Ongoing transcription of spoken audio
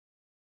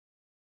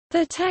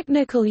The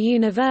Technical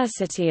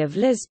University of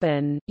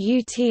Lisbon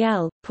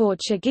 (UTL,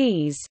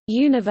 Portuguese,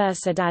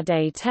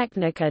 Universidade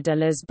Técnica de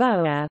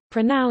Lisboa,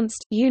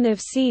 pronounced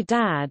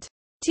Universidade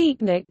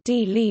Técnica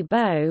de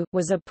Lisboa)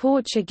 was a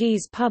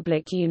Portuguese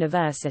public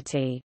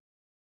university.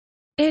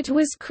 It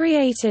was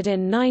created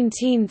in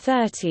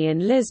 1930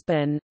 in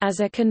Lisbon,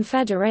 as a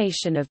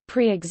confederation of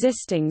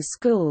pre-existing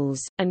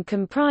schools, and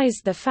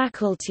comprised the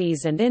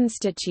faculties and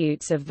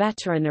institutes of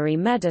veterinary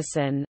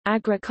medicine,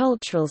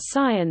 agricultural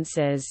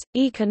sciences,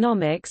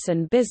 economics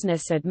and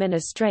business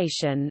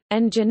administration,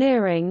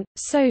 engineering,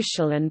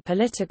 social and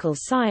political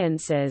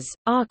sciences,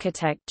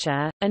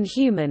 architecture, and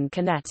human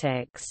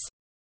kinetics.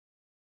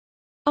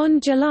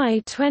 On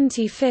July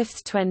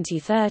 25,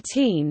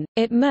 2013,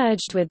 it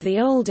merged with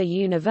the older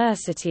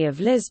University of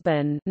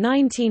Lisbon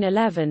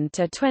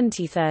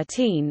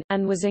 1911–2013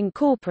 and was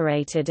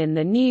incorporated in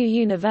the new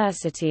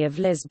University of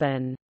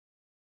Lisbon.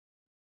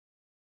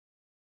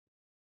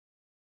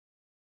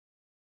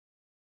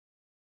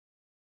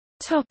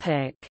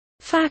 Topic: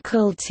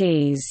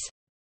 Faculties.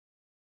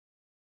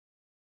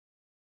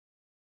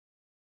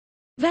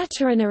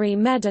 Veterinary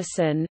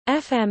Medicine,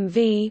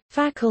 FMV,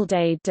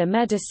 Faculdade de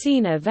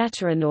Medicina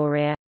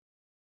Veterinária.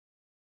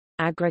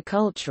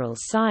 Agricultural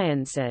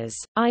Sciences,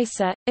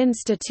 ISA,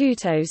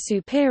 Instituto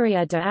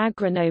Superior de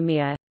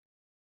Agronomia.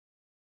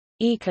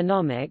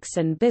 Economics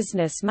and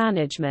Business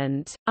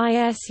Management,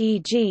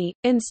 ISEG,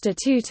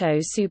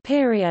 Instituto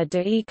Superior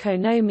de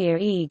Economia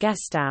e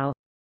Gestão.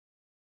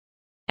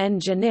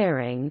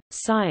 Engineering,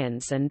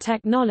 Science and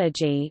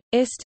Technology,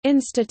 IST,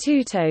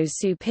 Instituto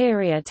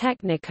Superior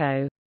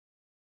Técnico.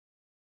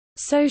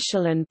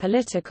 Social and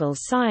Political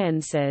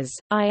Sciences,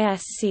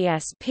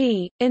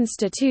 ISCSP,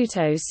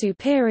 Instituto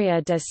Superior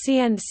de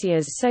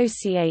Ciências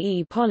Sociais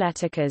e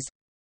Políticas.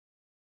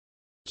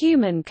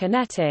 Human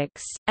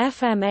Kinetics,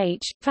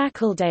 FMH,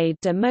 Faculdade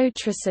de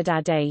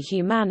Motricidade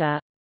Humana.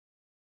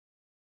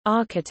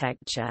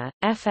 Architecture,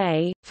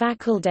 FA,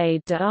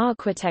 Faculdade de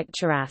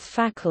Arquitectura.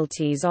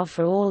 Faculties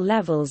offer all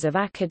levels of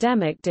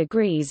academic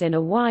degrees in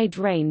a wide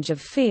range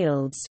of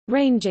fields,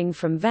 ranging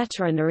from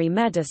veterinary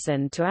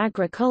medicine to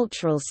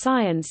agricultural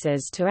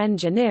sciences to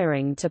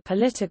engineering to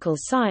political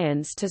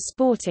science to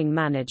sporting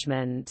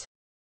management.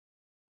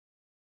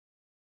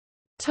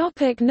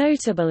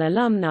 Notable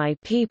alumni.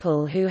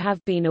 People who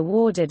have been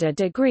awarded a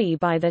degree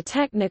by the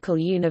Technical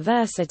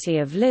University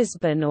of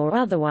Lisbon or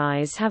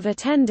otherwise have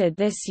attended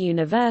this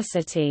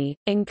university,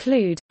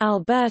 include,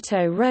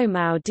 Alberto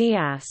Romão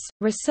Dias,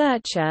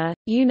 researcher,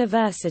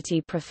 university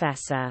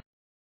professor.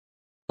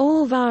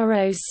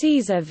 Álvaro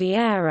César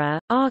Vieira,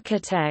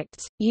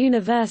 architect,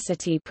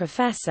 university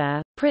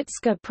professor,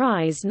 Pritzker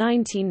Prize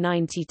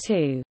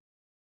 1992.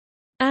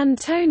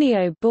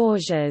 Antonio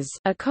Borges,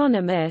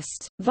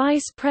 economist,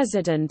 vice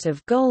president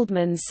of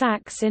Goldman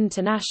Sachs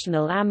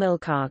International.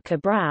 Amilcar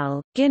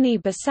Cabral,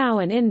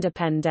 Guinea-Bissauan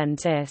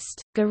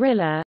independentist,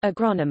 guerrilla,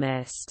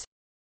 agronomist.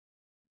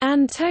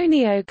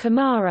 Antonio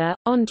Camara,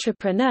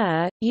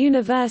 entrepreneur,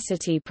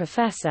 university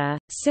professor,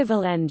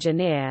 civil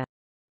engineer.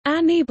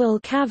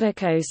 Aníbal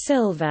Cavaco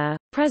Silva,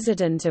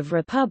 President of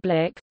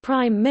Republic,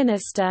 Prime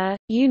Minister,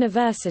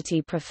 university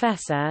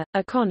professor,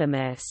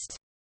 economist.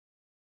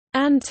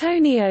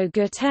 Antonio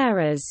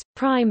Guterres,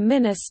 Prime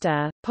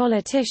Minister,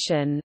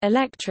 politician,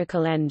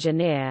 electrical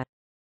engineer.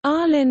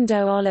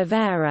 Arlindo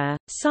Oliveira,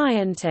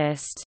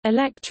 scientist,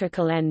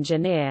 electrical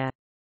engineer.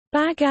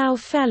 Bagao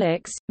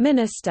Felix,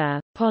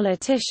 minister,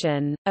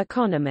 politician,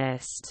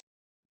 economist.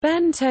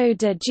 Bento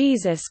de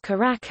Jesus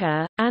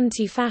Caraca,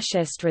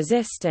 anti-fascist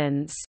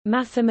resistance,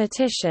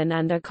 mathematician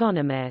and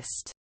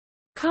economist.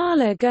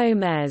 Carla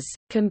Gomez,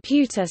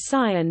 computer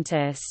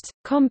scientist,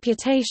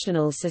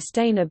 computational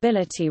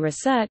sustainability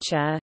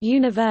researcher,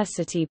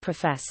 university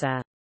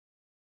professor.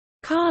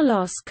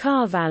 Carlos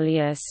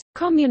Carvalhais,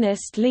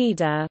 communist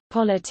leader,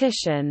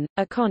 politician,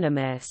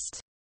 economist.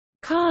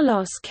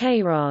 Carlos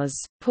Queiroz,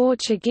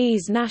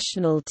 Portuguese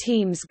national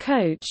team's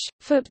coach,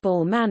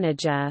 football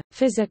manager,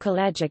 physical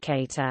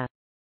educator.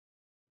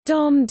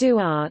 Dom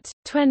Duarte,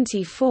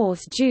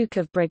 24th Duke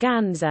of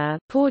Bragança,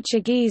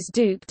 Portuguese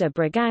Duque de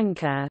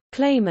Bragança,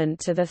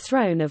 claimant to the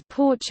throne of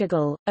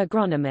Portugal,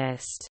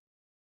 agronomist.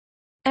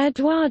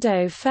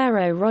 Eduardo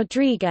Ferro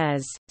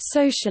Rodrigues,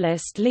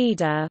 socialist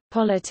leader,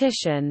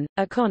 politician,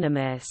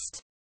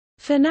 economist.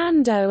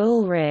 Fernando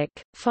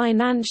Ulrich,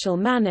 financial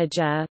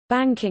manager,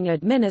 banking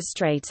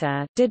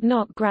administrator, did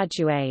not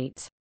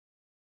graduate.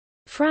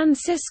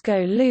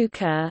 Francisco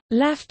Luca,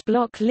 left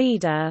bloc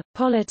leader,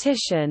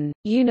 politician,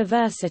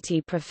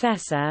 university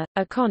professor,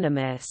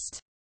 economist.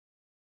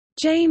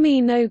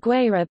 Jaime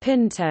Nogueira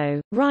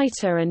Pinto,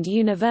 writer and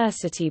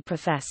university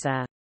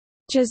professor.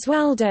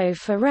 Jesualdo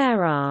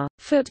Ferreira,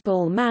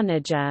 football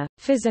manager,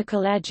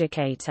 physical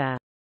educator.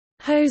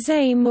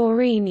 José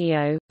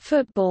Mourinho,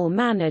 football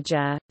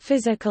manager,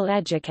 physical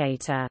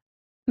educator.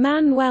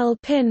 Manuel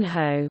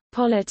Pinho,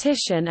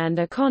 politician and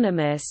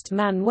economist.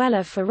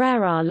 Manuela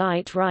Ferreira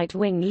Light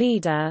right-wing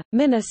leader,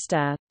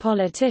 minister,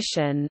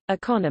 politician,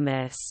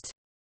 economist.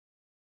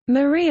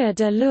 Maria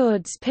de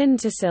Lourdes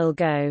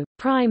Pintasilgo,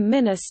 Prime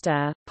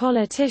Minister,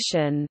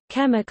 politician,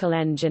 chemical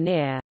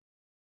engineer.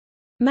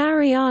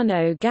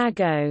 Mariano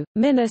Gago,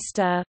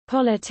 Minister,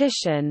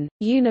 politician,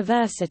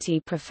 university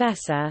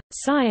professor,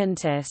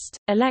 scientist,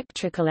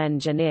 electrical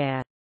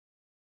engineer.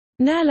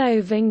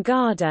 Nello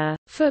Vingada,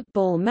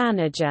 football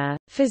manager,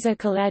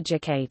 physical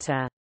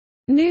educator.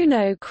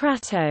 Nuno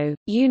Crato,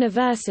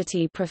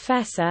 university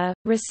professor,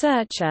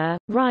 researcher,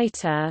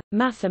 writer,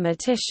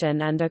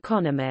 mathematician and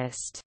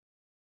economist.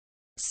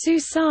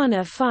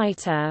 Susana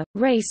Feiter,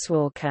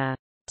 racewalker.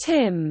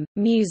 Tim,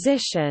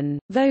 musician,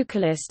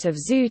 vocalist of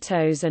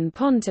Zutos and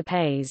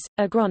Pontapés,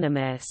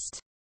 agronomist.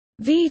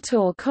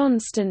 Vitor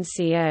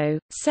Constancio,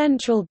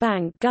 central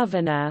bank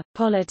governor,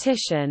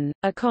 politician,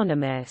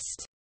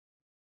 economist.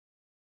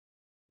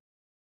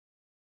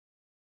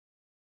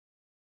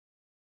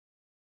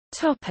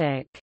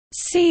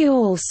 See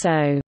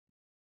also: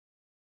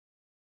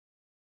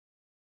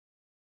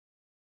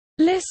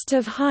 List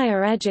of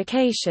higher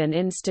education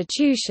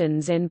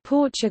institutions in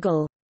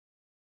Portugal.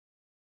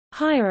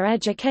 Higher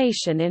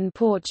education in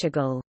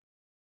Portugal.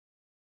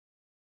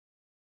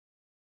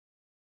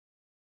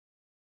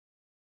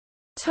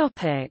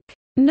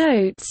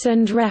 Notes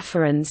and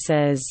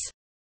references.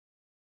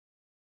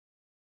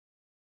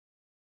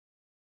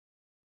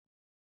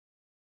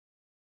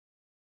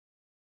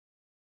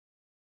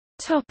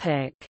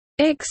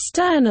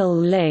 External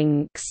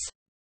links.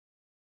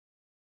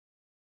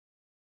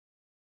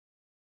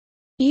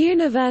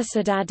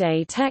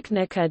 Universidade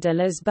Técnica de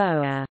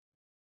Lisboa